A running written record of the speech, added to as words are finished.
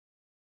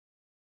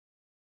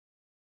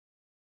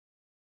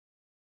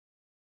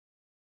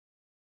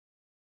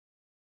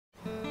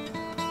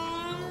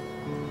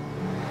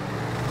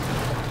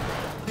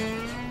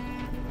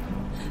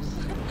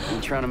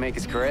trying to make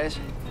us crash?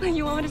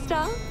 You want me to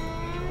stop?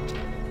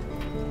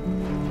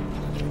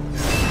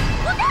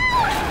 Look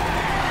out!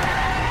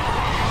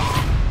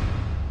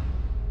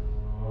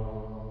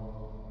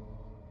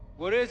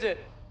 What is it?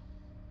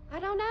 I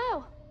don't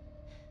know.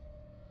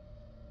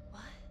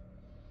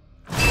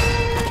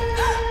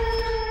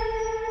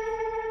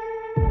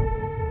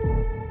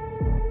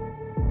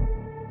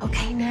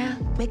 Okay, now,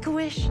 make a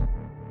wish.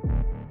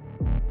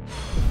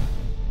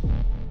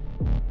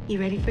 You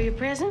ready for your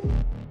present?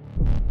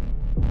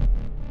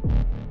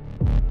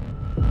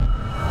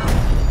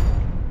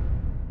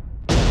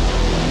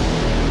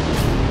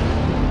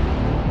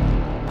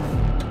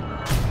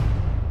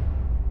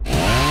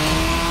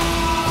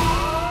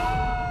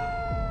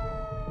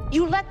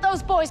 You let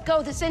those boys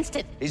go this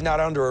instant. He's not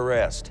under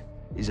arrest.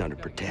 He's under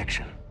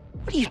protection.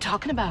 What are you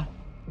talking about?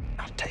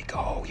 I'll take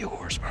all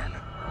yours,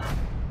 Verna.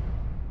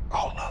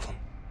 All of them.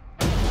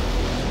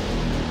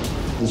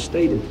 The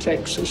state of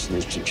Texas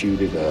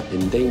instituted an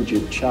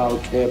endangered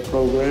child care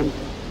program.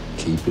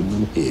 Keeping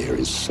them here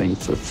is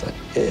safer for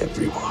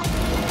everyone.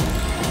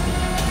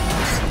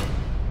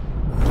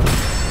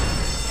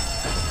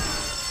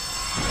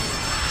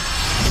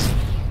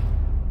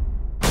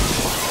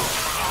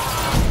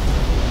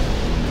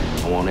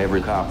 I want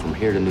every cop from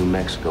here to New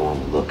Mexico on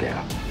the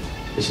lookout.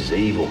 This is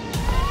evil.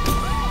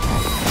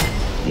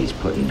 He's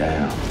putting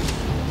down.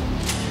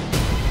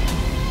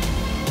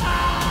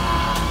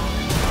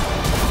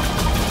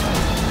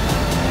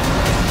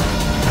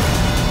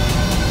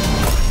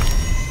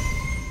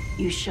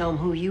 You show them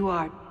who you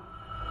are.